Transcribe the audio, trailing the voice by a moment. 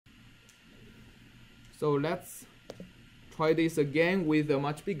So let's try this again with a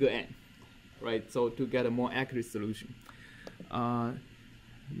much bigger n, right? So to get a more accurate solution.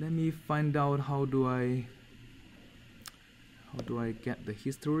 Let me find out how do I get the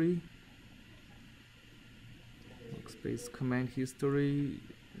history. Workspace command history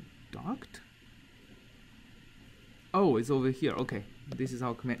docked. Oh, it's over here. Okay, this is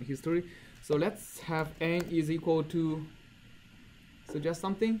our command history. So let's have n is equal to, suggest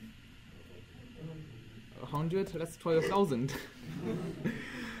something. 100. Let's try 1,000.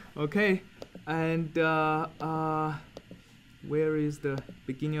 Okay, and where is the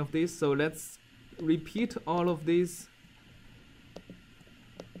beginning of this? So let's repeat all of these.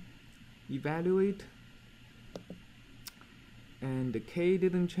 Evaluate, and the k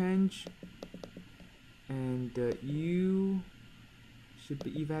didn't change, and u should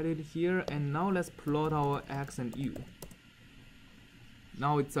be evaluated here. And now let's plot our x and u.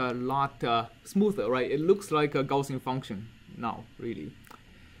 Now it's a lot smoother, right? It looks like a Gaussian function now, really.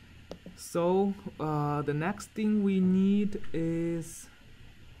 So the next thing we need is,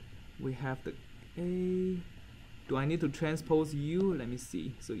 we have the a. Do I need to transpose u? Let me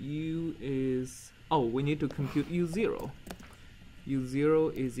see. So u is, oh, we need to compute u0.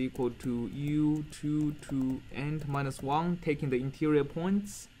 u0 is equal to u2 to n minus 1, taking the interior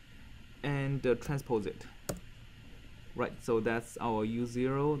points and transpose it. Right, so that's our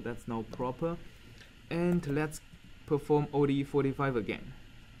u0. That's now proper. And let's perform ODE 45 again.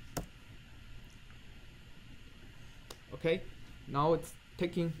 Okay, now it's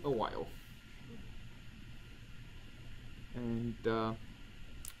taking a while. And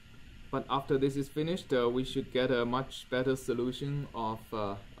but after this is finished, we should get a much better solution of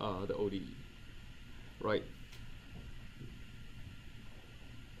the ODE, right?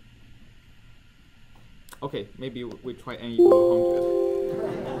 Okay, maybe we try n equal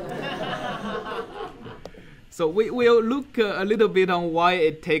 100. So we will look a little bit on why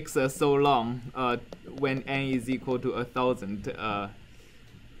it takes so long when n is equal to 1,000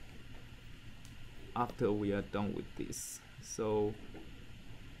 after we are done with this. So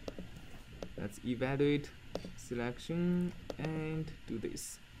let's evaluate selection and do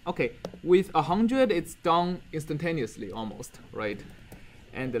this. Okay, with 100 it's done instantaneously almost, right?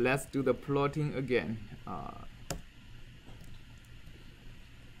 And let's do the plotting again.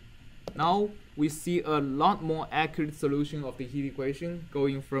 Now we see a lot more accurate solution of the heat equation,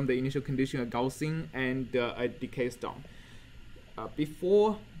 going from the initial condition a Gaussian and a decays down.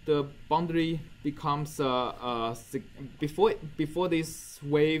 Before the boundary becomes before this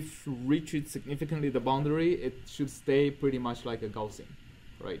wave reaches significantly the boundary, it should stay pretty much like a Gaussian,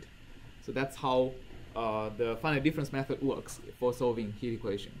 right? So that's how the finite difference method works for solving heat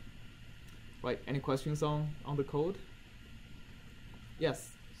equation. Right? Any questions on the code? Yes.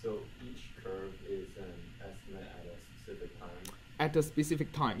 So each curve is an estimate at a specific time? At a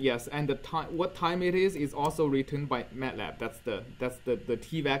specific time, yes. And the time, what time it is also written by Matlab. That's the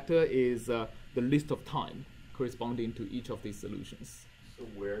t vector is the list of time corresponding to each of these solutions. So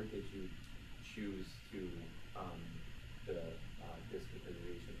where did you choose to the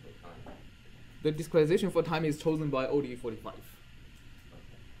discretization for time? The discretization for time is chosen by ODE 45. Okay.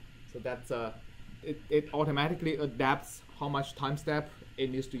 So that's it automatically adapts how much time step it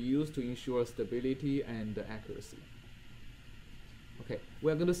needs to use to ensure stability and accuracy. Okay,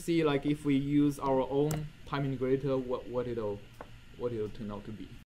 we're going to see like if we use our own time integrator, what it'll turn out to be.